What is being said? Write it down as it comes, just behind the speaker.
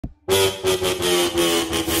Hello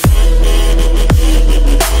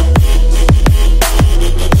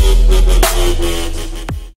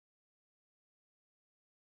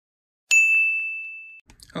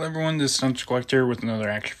everyone, this is Stunts Collector with another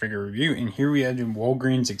action figure review, and here we have the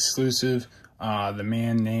Walgreens exclusive, the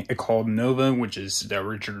man called Nova, which is the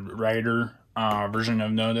Richard Rider version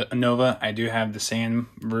of Nova. I do have the Sam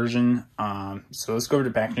version, so let's go over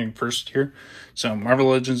the packaging first here. So Marvel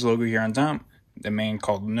Legends logo here on top, the man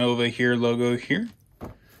called Nova here logo here,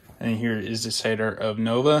 and here is the side art of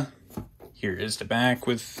Nova. Here is the back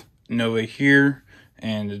with Nova here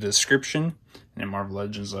and the description, and the Marvel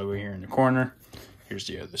Legends logo here in the corner. Here's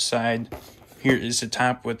the other side. Here is the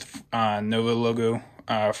top with Nova logo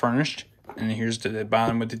furnished. And here's the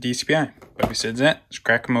bottom with the DCPI. But besides that, let's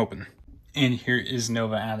crack them open. And here is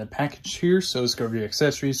Nova out of the package here. So let's go over the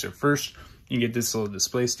accessories. So first, you get this little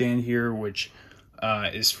display stand here, which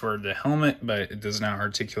is for the helmet, but it does not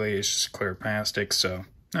articulate. It's just clear plastic. So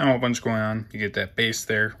not a whole bunch going on. You get that base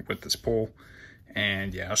there with this pole.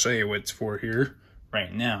 And yeah, I'll show you what it's for here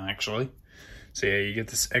right now, actually. So yeah, you get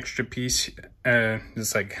this extra piece,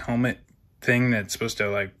 this like helmet thing that's supposed to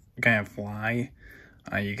like kind of fly.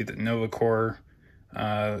 You get the Nova Core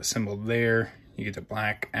symbol there. You get the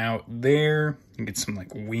black out there. You get some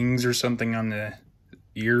like wings or something on the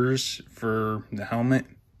ears for the helmet.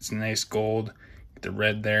 It's a nice gold. Get the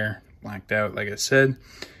red there, blacked out like I said.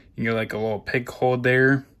 You get like a little pig hole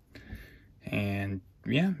there. And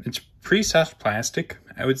yeah, it's pretty soft plastic,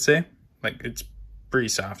 I would say. Like it's pretty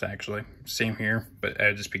soft actually, same here, but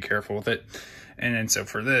I'd just be careful with it. And then so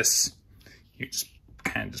for this, you just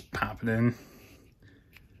kind of just pop it in.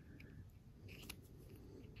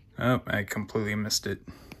 Oh, I completely missed it.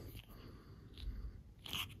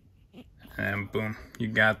 And boom, you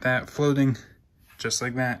got that floating just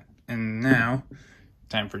like that. And now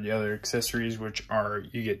time for the other accessories, which are,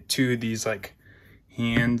 you get two of these like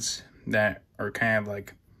hands that are kind of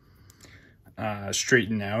like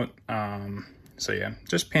straightened out. So yeah,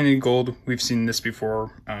 just painted gold. We've seen this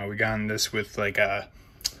before. We got in this with like a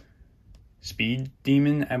Speed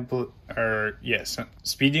Demon,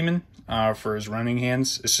 Speed Demon for his running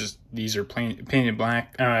hands. It's just, these are painted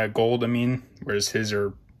black, gold, I mean, whereas his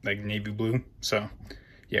are like navy blue. So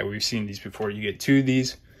yeah, we've seen these before. You get two of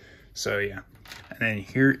these. So yeah, and then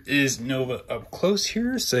here is Nova up close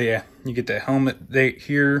here. So yeah, you get the helmet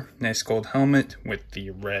here, nice gold helmet with the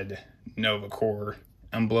red Nova Core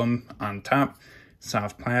emblem on top,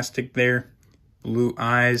 soft plastic there, blue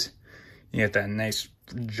eyes. You get that nice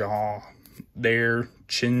jaw there,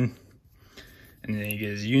 chin, and then you get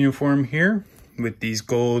his uniform here with these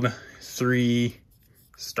gold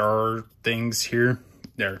 3-star things here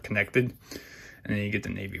that are connected, and then you get the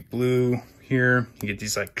navy blue here. You get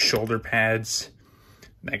these like shoulder pads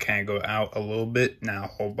that kind of go out a little bit, not a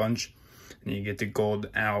whole bunch, and you get the gold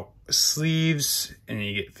out sleeves, and then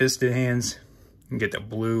you get fisted hands. You get the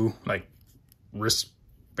blue like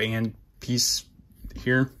wristband piece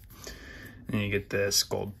here, and you get this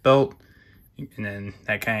gold belt, and then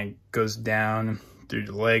that kind of goes down through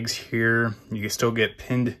the legs here. You can still get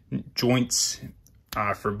pinned joints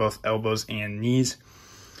for both elbows and knees.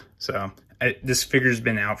 So this figure's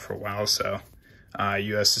been out for a while, so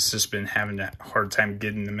US has just been having a hard time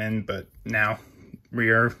getting them in, but now we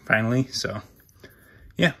are finally. So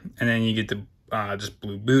yeah, and then you get the just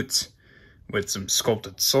blue boots with some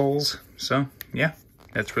sculpted soles. So yeah,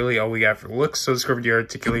 that's really all we got for the looks. So let's go over the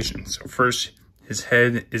articulation. So first, his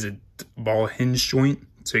head is a ball hinge joint,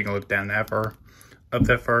 so you can look down that far, up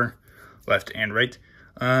that far, left and right.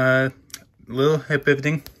 Little hip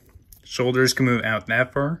pivoting. Shoulders can move out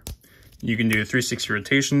that far. You can do a 360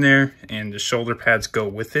 rotation there, and the shoulder pads go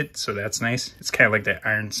with it, so that's nice. It's kind of like that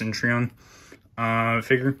Iron Centurion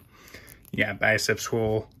figure. You got bicep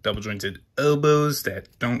swivel, double jointed elbows that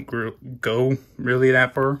don't go really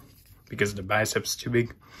that far because the biceps too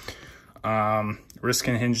big. Wrist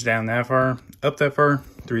can hinge down that far, up that far,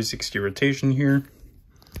 360 rotation here.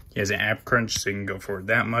 He has an ab crunch, so you can go forward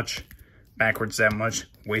that much, backwards that much,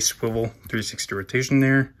 waist swivel, 360 rotation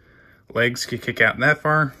there. Legs can kick out that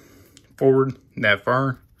far, forward that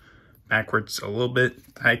far, backwards a little bit,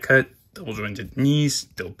 high cut, double jointed knees,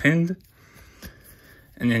 still pinned.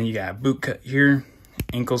 And then you got a boot cut here.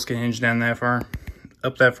 Ankles can hinge down that far,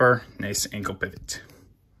 up that far, nice ankle pivot.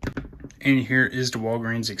 And here is the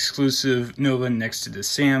Walgreens exclusive Nova next to the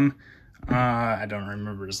Sam. I don't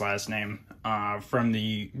remember his last name. From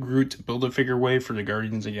the Groot Build-A-Figure wave for the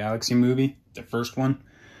Guardians of the Galaxy movie, the first one.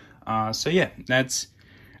 So yeah, that's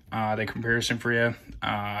the comparison for you.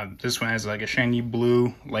 This one has like a shiny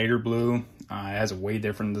blue, lighter blue. It has a way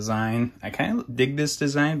different design. I kind of dig this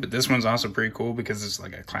design, but this one's also pretty cool because it's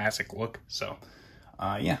like a classic look. So,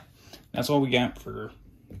 yeah, that's all we got for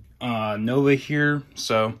Nova here.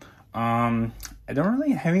 So, I don't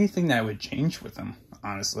really have anything that I would change with him,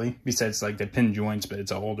 honestly, besides like the pin joints, but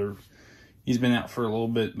it's older. He's been out for a little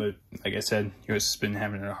bit, but like I said, he was been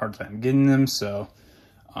having a hard time getting them, so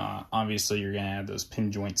obviously you're gonna have those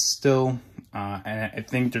pin joints still. And I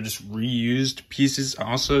think they're just reused pieces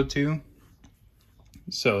also too.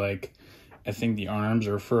 So like, I think the arms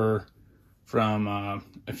are from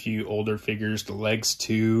a few older figures, the legs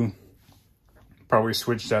too. Probably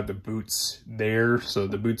switched out the boots there, so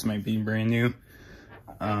the boots might be brand new.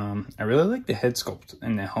 I really like the head sculpt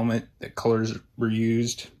and the helmet. The colors were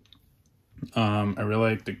used. I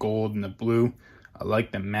really like the gold and the blue. I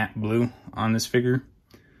like the matte blue on this figure.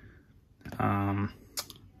 But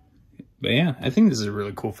yeah, I think this is a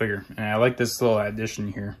really cool figure, and I like this little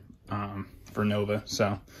addition here for Nova.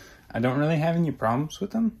 So I don't really have any problems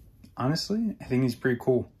with him, honestly. I think he's pretty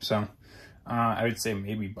cool. So I would say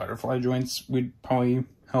maybe butterfly joints would probably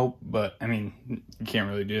help, but I mean, you can't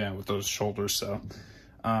really do that with those shoulders. So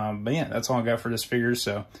but yeah, that's all I got for this figure.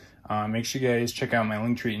 So make sure you guys check out my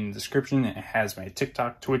link tree in the description. It has my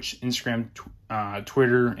TikTok, Twitch, Instagram,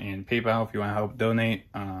 Twitter, and PayPal if you want to help donate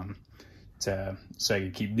so I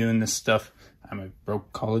can keep doing this stuff. I'm a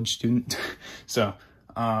broke college student. So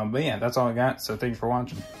but yeah, that's all I got. So thank you for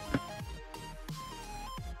watching.